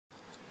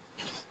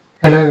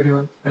Hello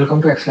everyone, welcome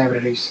to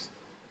xlibraries.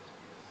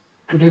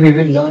 Today we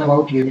will learn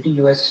about Unity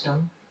UI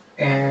system,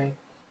 and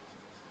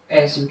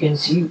as you can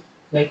see,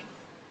 like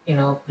in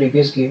our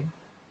previous game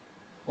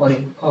or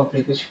in our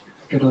previous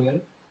tutorial,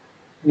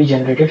 we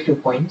generated few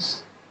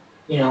points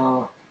in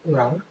our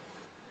round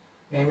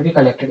and we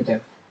collected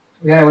them.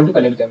 We are able to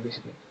collect them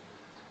basically,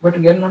 but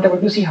we are not able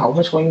to see how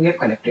much coin we have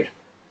collected.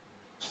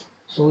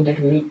 So that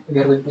we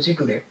are going to see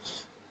today.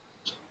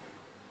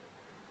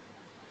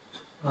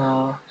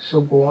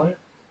 So go on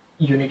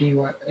Unity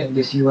UI and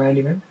this UI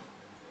element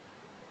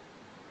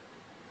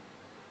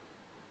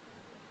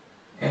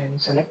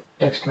and select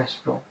Text Mesh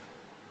Pro.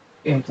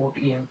 Import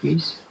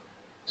TMPs.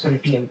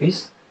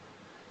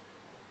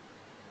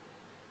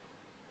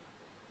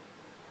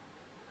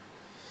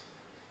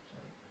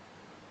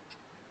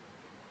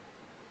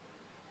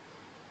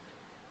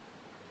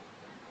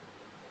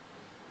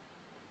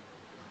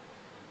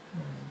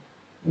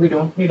 We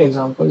don't need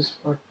examples,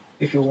 but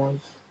if you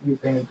want, you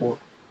can import.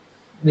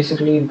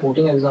 Basically,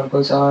 importing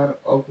examples are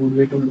a good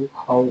way to look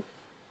how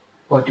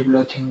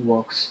particular thing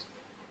works.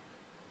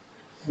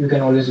 You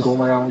can always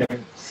roam around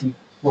and see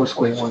what's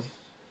going on.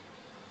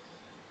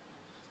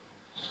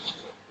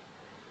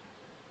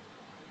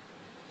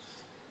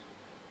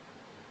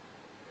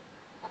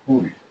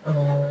 Cool.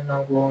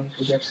 Now go on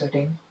to that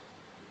setting.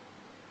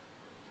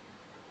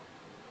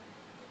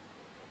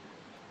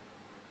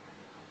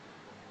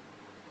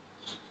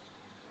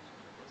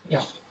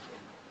 Yeah,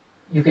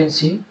 you can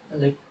see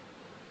like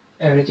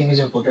everything is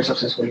imported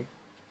successfully.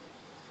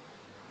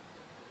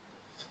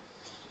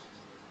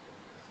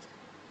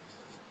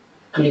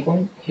 Click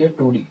on here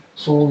 2D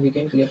so we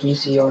can clearly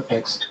see our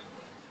text.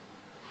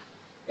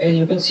 As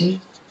you can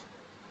see,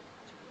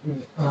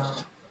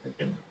 uh, wait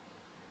a minute.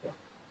 Yeah.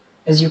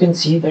 As you can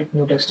see that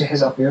new text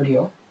has appeared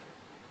here.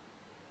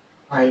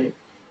 I'll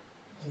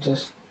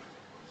just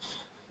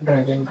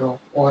drag and drop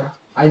or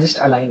I'll just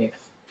align it.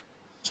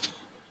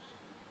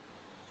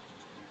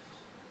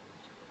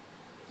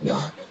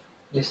 Yeah,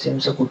 this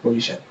seems a good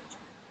position.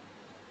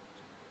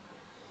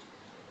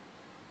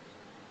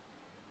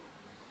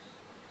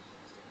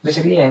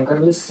 Basically, Anchor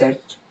will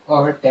set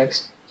our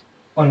text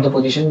on the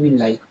position we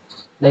like.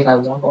 Like I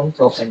want on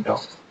top center.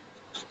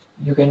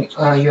 You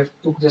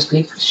have to just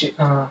click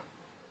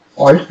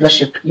Alt plus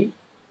Shift key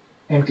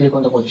and click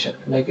on the position.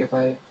 Like if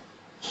I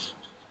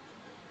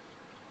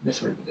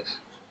this will be this.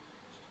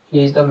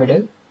 Here is the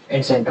middle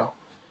and center.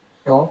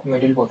 Top,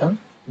 middle, bottom,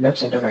 left,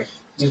 center, right.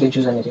 You can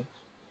choose anything.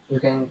 You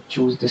can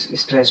choose this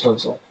stressed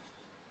also.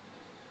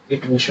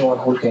 It will show on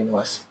whole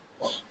canvas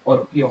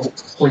or your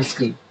whole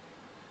screen.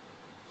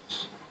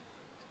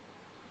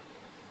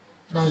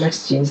 Now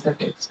let's change the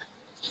text.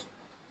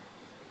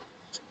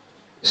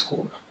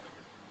 School.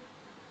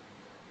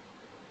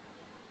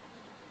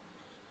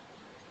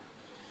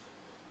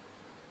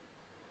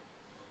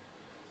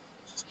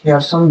 Here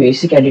are some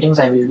basic editings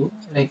I will do.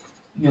 Like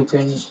you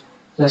can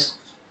just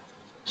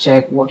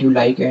check what you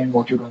like and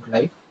what you don't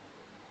like.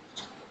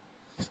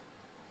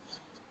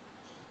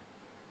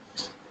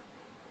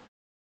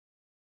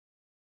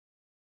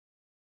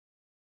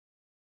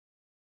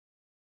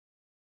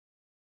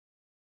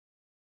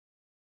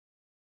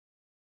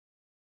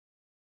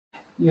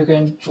 You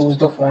can choose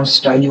the font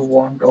style you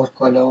want or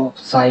color,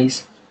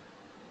 size.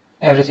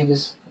 Everything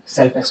is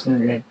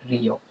self-explanatory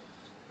here.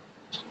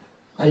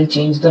 I'll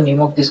change the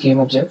name of this game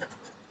object.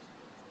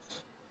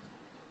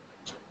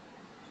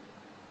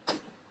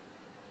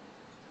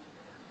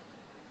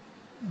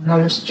 Now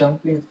let's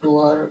jump into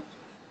our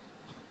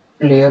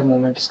player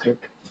movement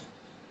script.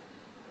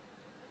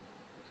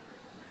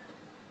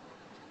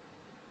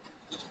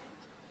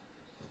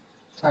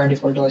 By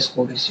default our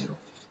score is 0.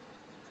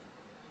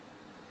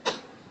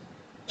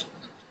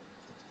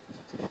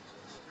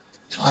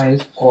 I'll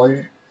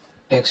call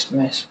text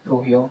mesh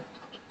pro here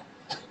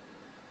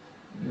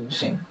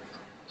using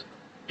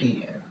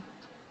TM.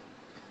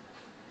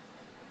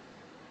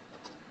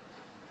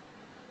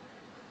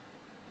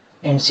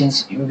 And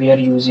since we are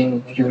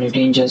using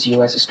Unity Engine's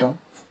UI system,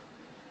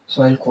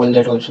 so I'll call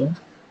that also.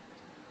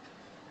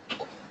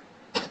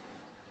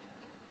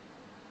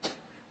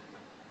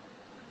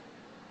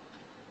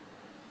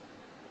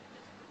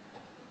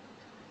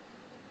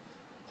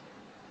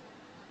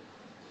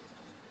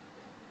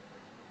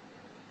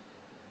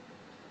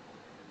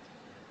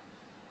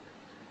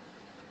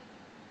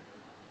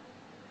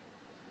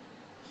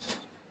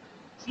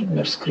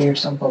 Let's create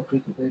some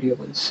public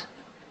variables.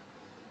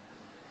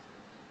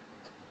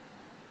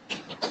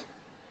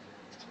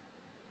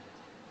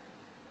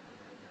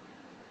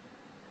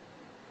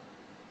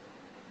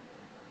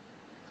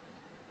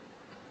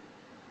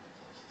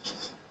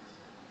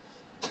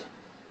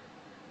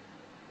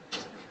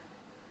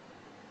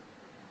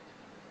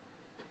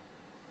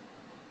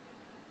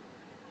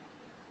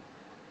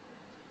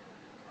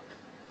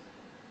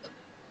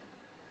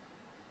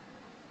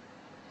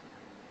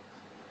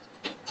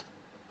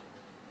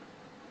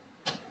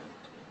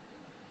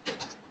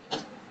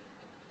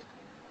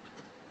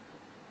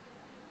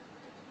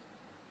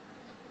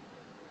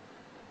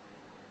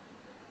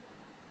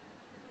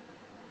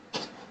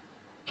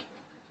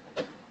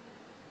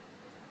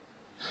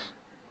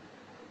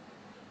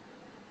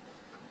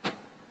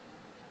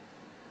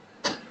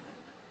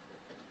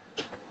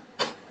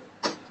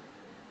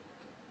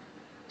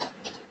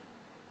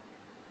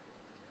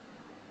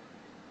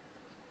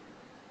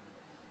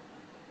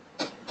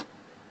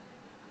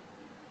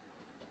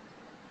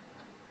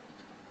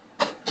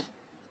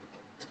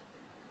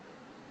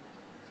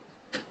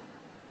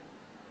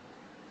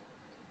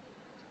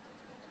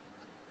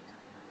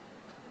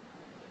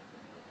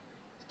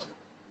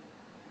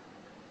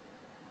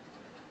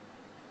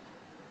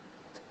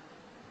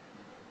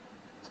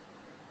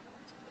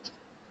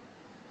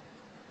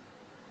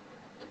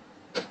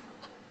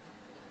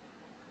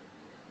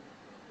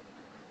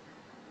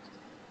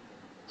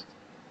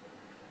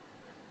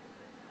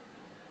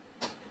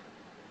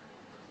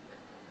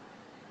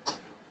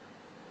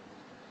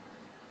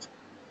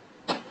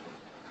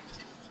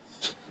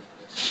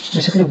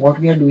 basically what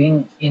we are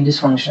doing in this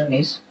function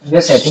is we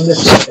are setting the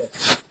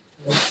status.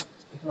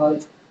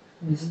 Like,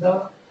 this is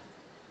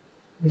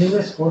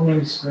the score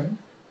name string,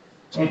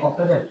 and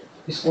after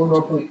that score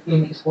dot to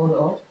in score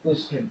dot to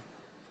string.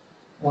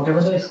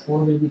 Whatever the score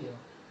will be there,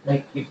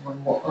 like if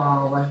one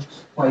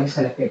file is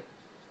selected,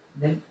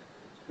 then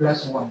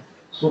plus one.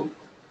 So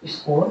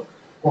score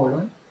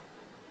colon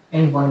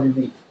and one will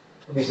be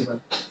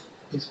visible.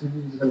 This will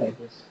be visible like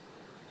this,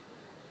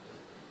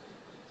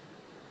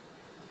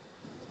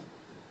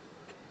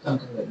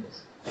 something like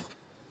this.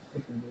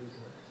 It will be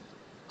visible.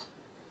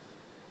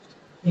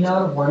 In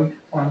our void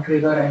on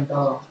trigger and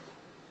the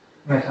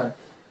method,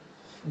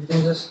 we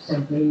can just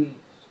simply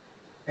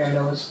add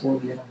our score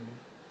here only.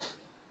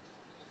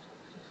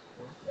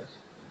 Score plus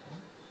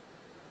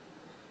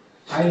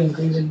I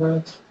increase it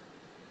by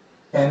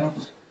 10 or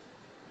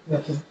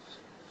yeah,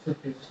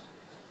 50.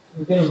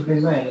 You can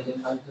increase by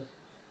anything, not just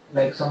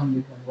like some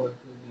big number will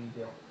be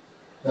there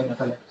when you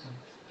collect some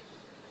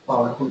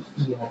powerful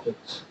game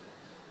objects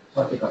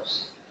or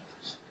pickups.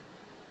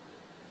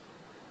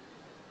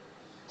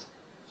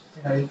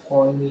 And I will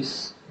call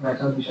this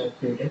method which I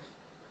created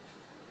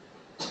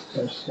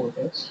search score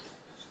text.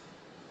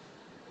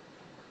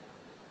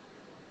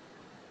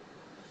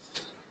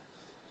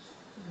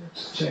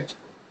 Let's check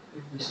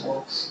if this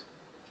works.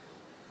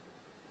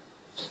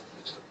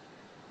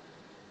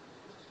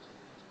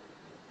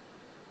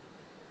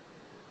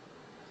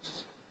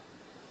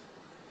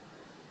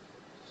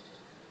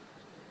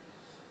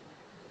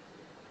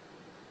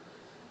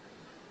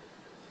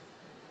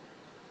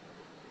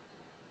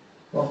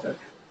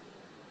 Perfect.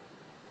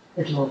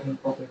 It's working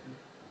perfectly.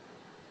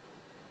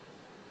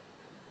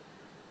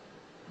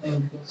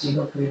 And you can see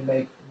the field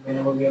like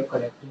whenever we are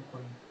collecting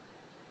coin,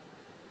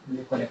 we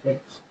have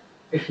collected.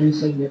 It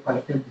feels like we have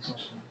collected this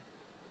much money.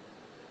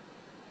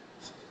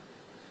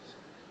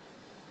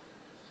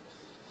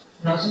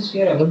 Now since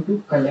we are able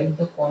to collect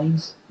the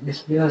coins,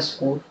 display our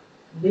score,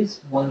 there's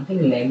one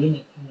thing lagging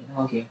in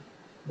our game.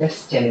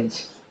 That's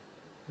challenge.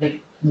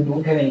 Like we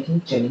don't have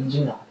anything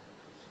challenging now.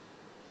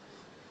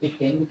 It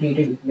can be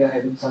created if we are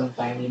having some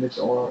time limits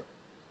or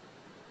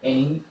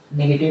any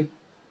negative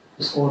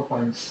score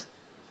points.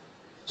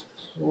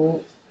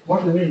 So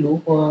what we will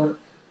do for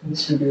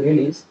this tutorial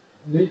is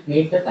we will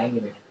create the time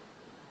limit.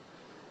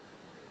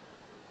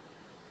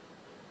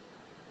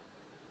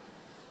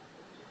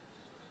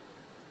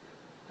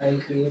 I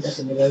will create a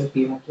similar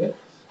game object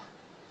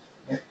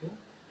F2,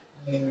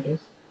 name it is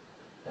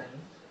time.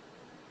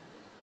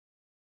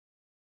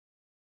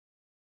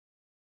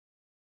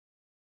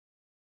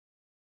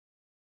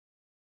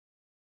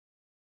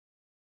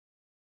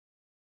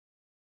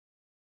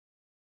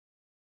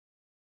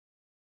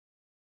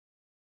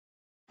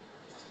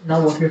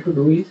 Now what we have to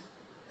do is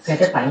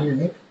set a time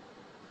limit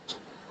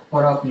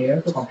for our player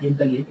to complete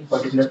the game in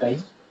particular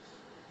time,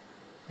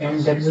 and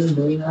that will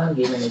do in a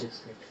game manager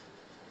script.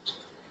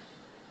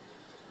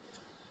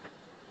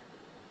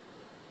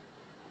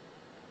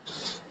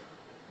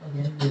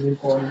 Again we will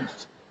call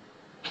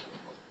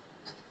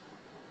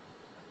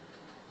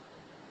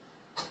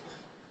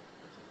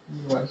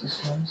UI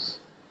systems.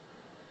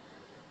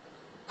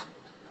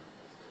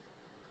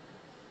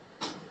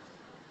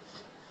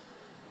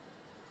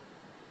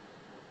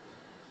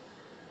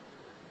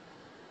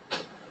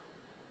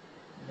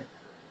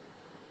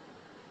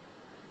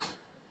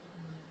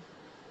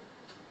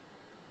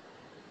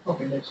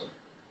 Okay, that's it.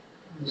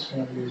 This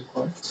one we will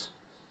call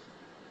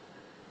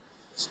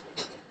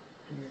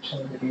create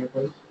some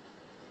variable.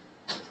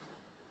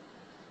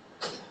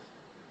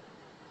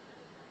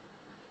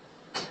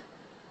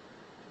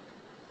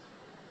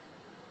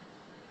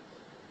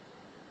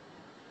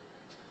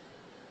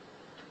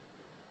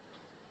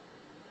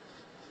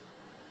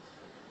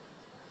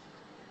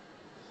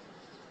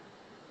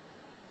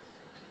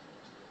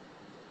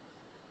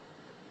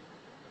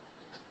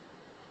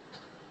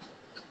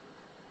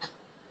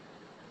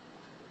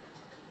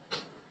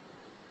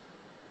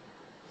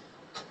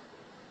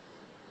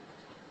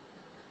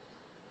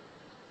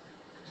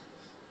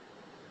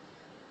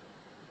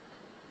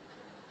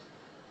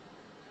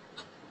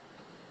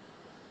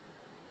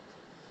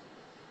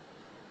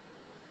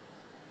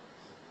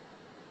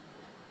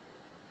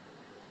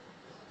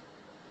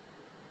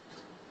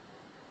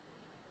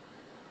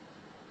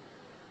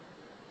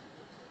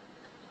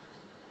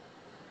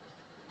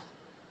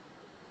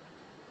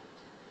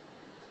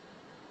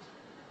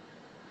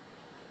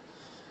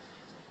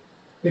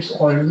 It's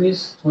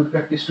always good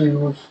practice to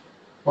use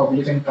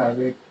public and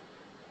private,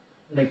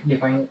 like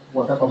define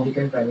what are public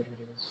and private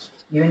variables.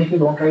 Even if you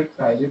don't write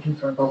private in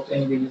front of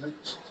any variable,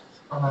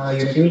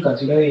 Unity will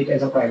consider it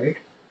as a private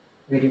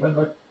variable,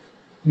 but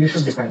you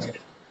should define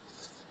it.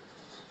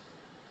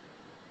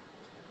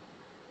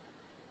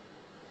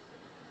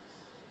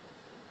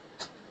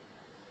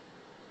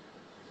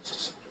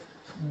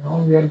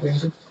 Now we are going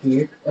to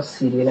create a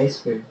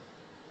serialized field.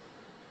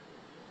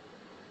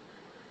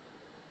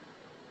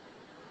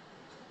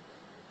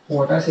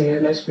 What are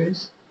serialized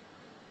fields?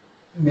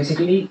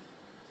 Basically,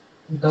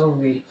 the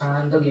way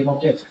and the game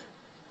object.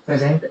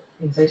 present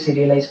inside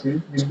serialized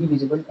field will be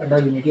visible under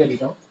Unity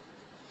editor,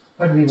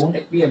 but we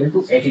won't be able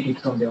to edit it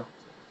from there.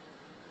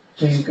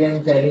 So you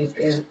can tell it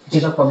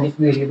is a public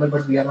variable,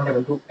 but we are not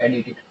able to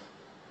edit it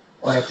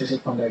or access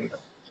it from the editor.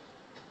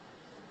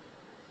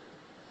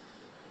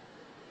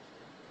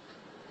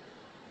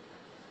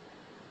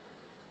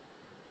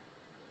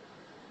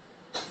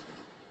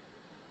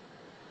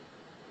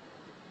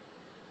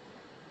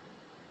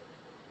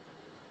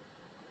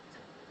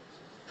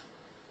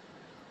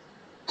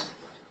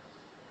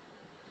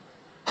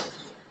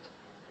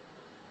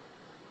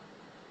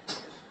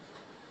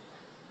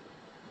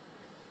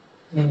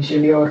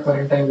 Initially, our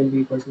current time will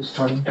be equal to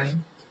starting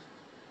time.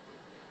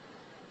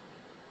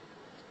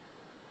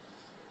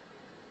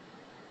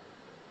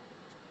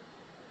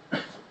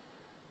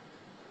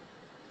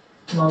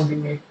 Now we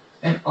make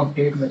an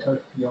update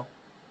method here.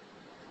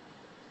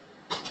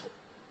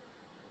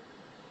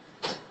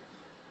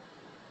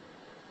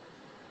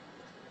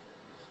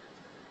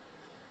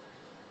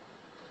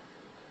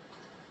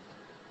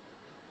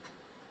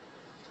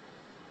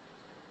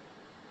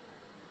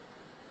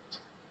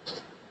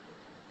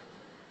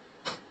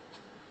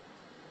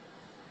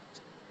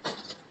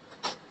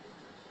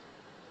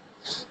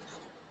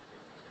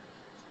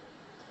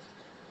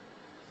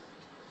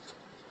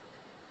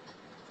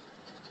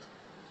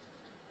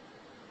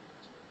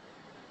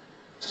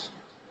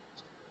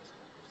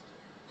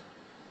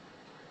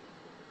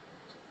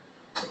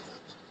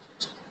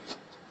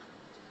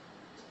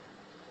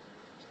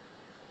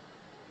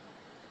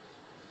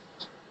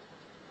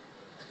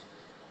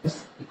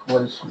 Is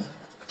equals to,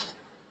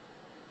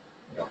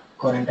 yeah,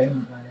 current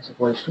time minus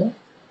equals to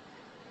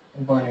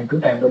 1 into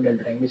time dot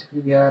delta time. Basically,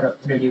 we are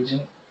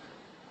reducing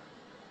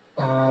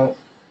uh,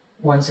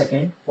 1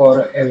 second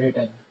for every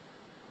time,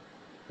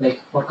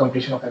 like for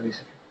completion of every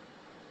second.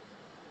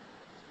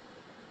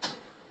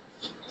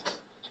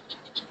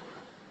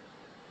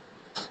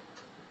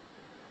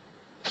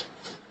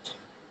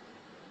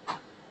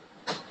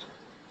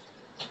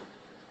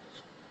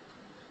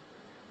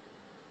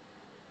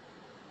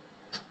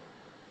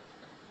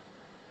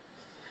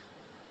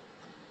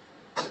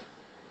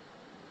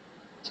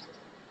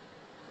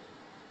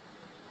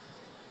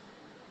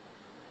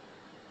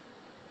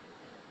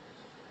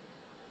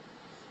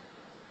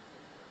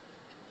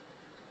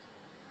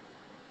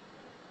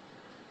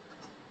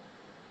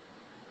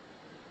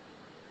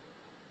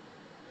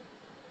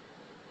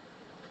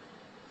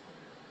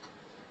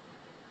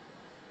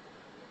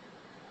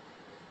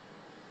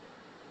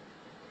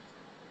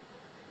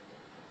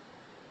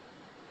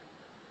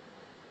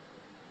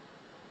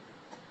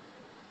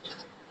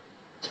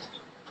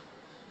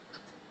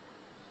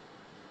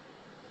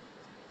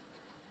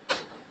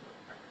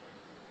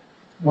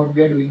 What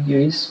we are doing here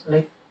is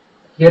like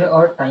here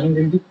our time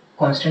will be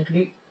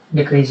constantly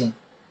decreasing.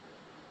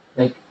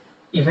 Like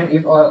even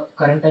if our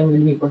current time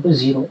will be equal to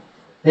 0,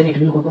 then it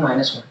will go to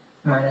 -1,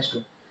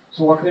 -2.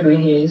 So what we are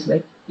doing here is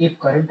like if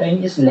current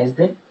time is less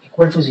than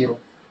equal to 0,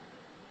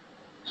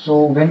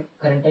 so when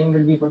current time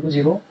will be equal to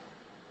 0,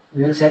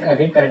 we will set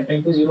again current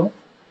time to 0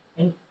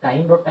 and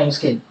time dot time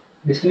scale.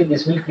 Basically,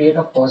 this will create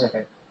a pause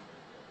effect.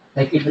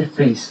 Like it will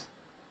freeze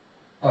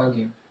our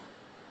game.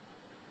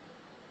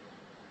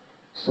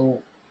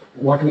 So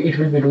what it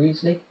will be doing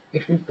is like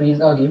it will freeze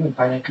our game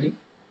infinitely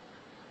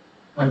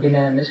until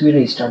and unless we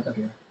restart the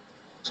game.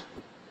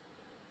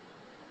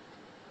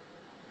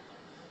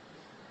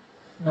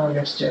 Now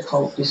let's check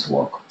how this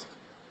work.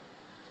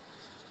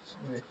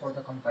 Wait for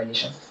the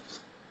compilation.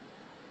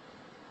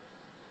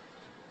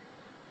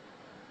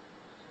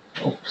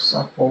 Oops,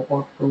 I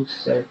forgot to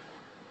set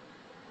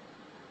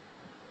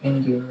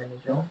in game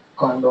manager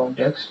countdown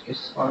text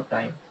is our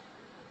time.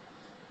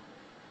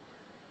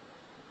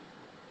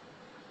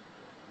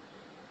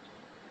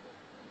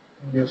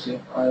 You see,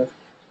 I have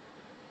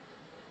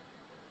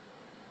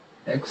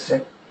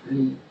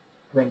exactly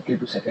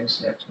 22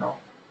 seconds left now,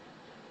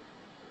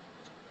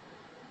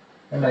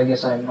 and I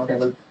guess I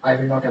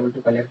will not able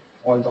to collect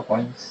all the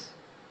coins.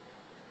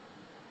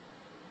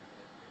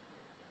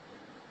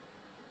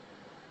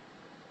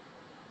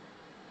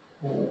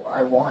 Oh,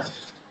 I won.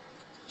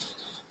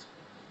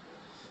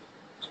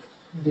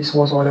 This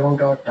was all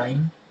about our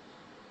time.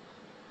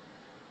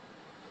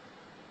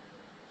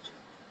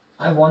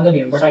 I won the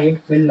game, but I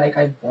didn't feel like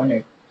I won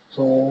it.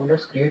 So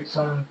let's create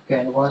some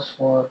canvas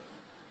for,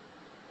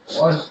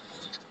 or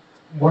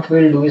what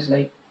we'll do is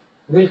like,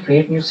 we'll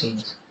create new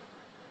scenes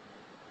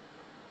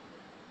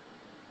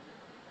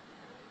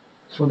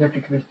so that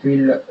it will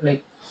feel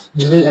like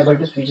we will able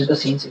to switch the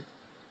scenes if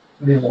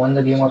we won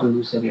the game or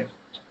lose the game.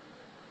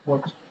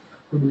 What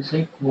to do is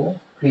like go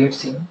create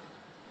scene.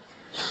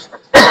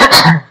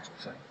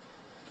 Sorry.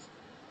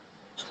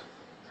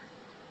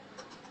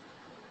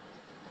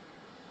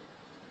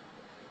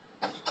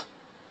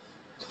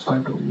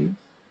 Control E,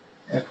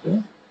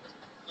 F2,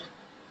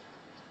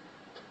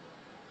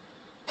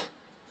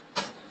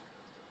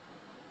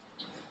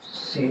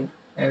 save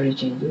every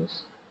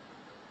changes.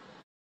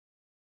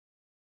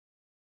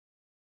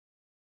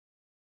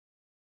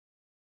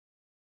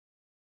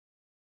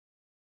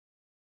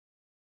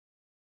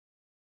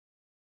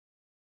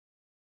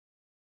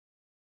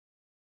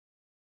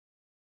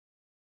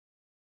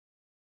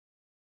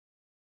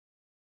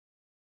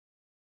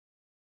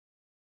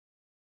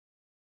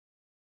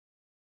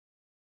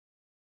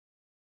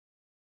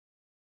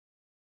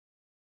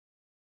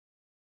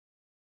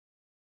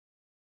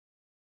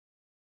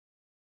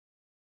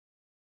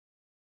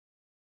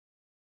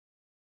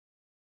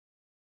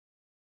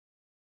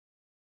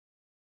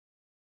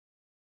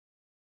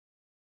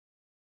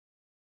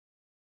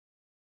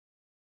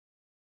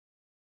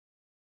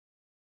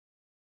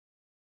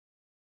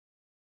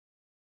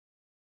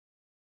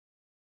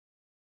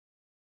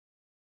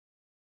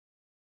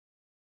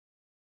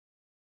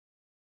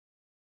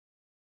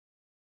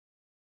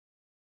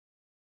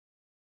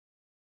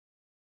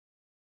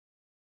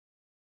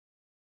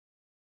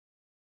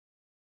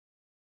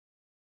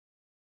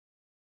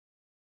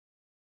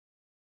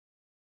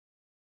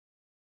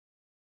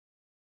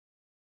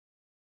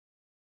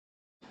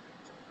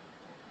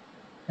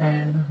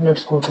 And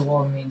let's go to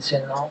our main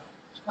cell now.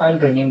 I'll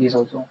rename this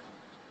also,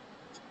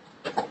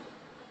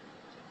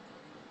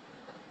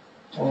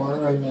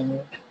 or I'll name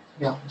it,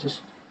 yeah,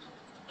 just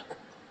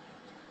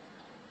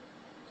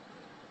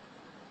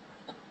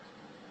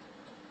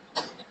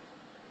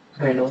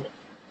reload.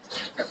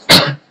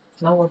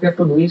 Now what we have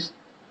to do is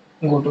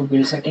go to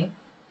build setting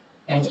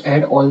and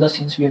add all the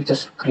scenes we have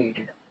just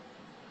created.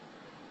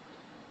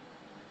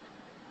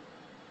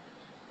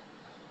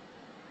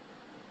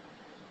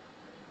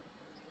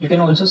 You can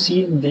also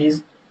see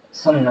these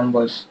some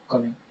numbers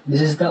coming.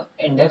 This is the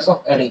index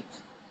of array.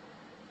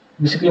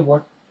 Basically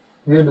what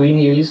we are doing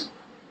here is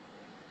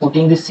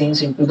putting the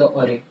scenes into the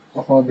array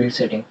of our build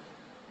setting.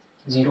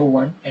 0,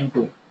 1 and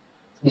 2.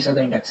 These are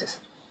the indexes.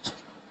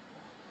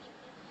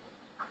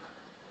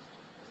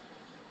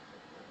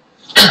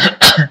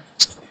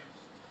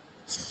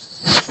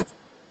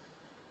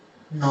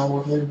 Now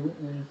what we'll do,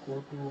 we'll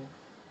go to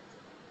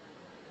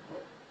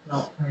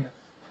now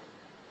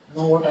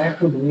what I have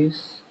to do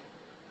is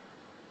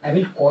I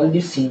will call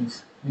these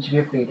scenes which we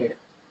have created,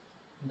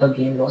 the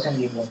game loss and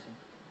game losing.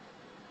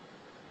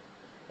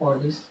 For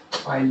this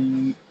I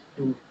need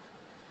to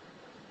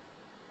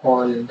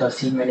call the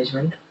scene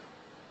management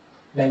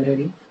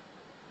library,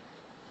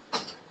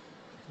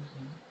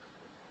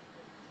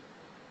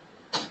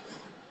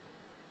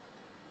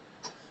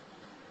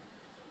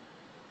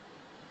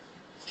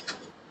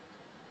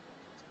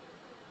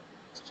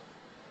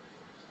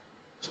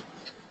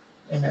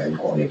 and I will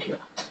call it here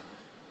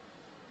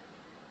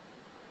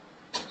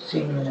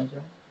scene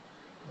manager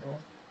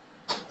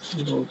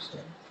load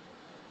cell.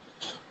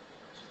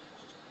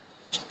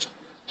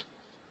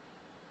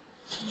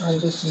 I'll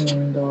just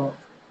name the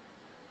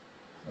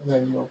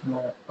value of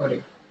my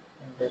array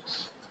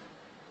index.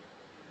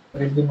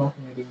 We'll be not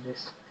needing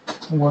this.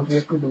 What we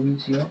have to do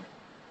is here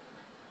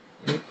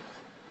if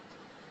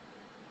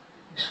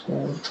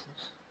score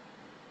is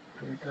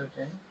greater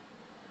than,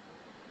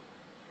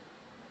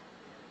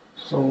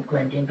 so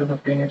 20 into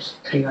 15 it's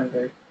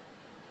 300.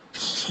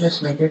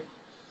 Let's make it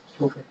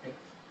 250.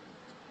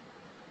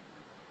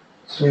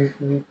 So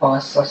if we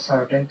pass a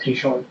certain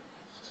threshold,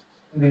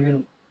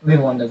 we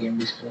won the game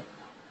display.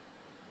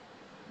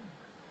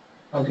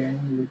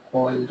 Again we will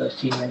call the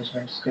scene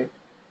management script.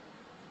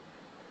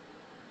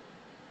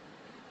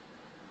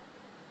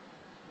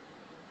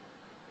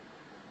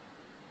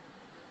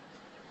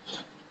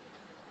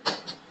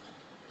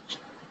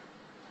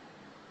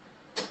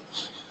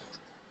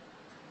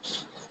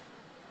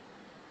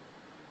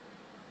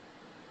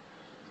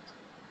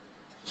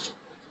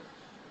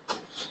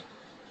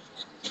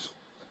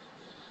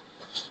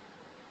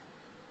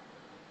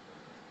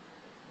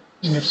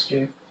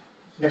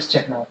 Let's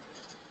check now.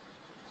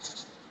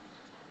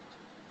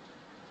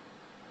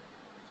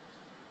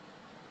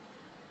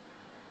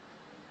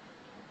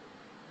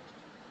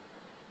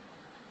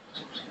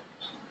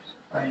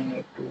 I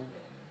need to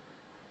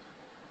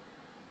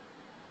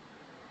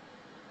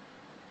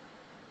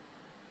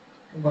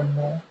one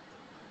more.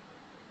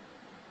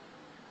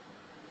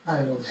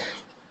 I will.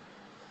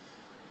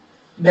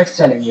 Let's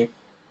challenge it.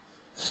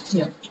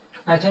 Yeah,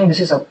 I think this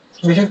is up.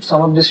 We should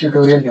sum up this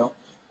tutorial here.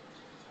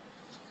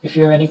 If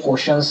you have any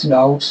questions,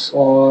 doubts,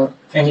 or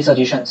any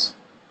suggestions,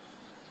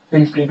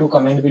 feel free to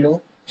comment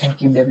below and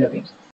keep developing.